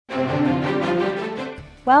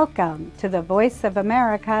Welcome to the Voice of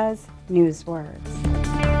America's Newswords.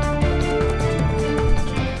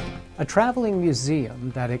 A traveling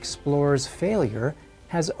museum that explores failure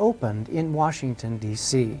has opened in Washington,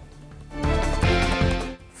 D.C.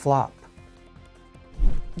 Flop.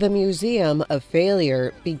 The Museum of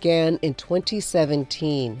Failure began in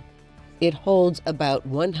 2017. It holds about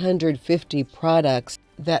 150 products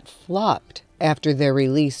that flopped after their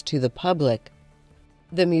release to the public.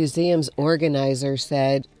 The museum's organizer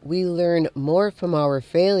said, "We learn more from our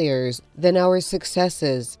failures than our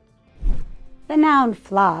successes." The noun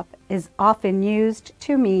flop is often used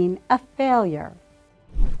to mean a failure.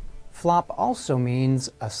 Flop also means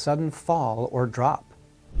a sudden fall or drop.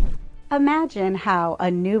 Imagine how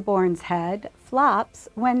a newborn's head flops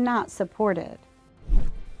when not supported.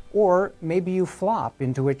 Or maybe you flop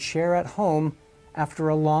into a chair at home after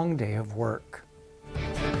a long day of work.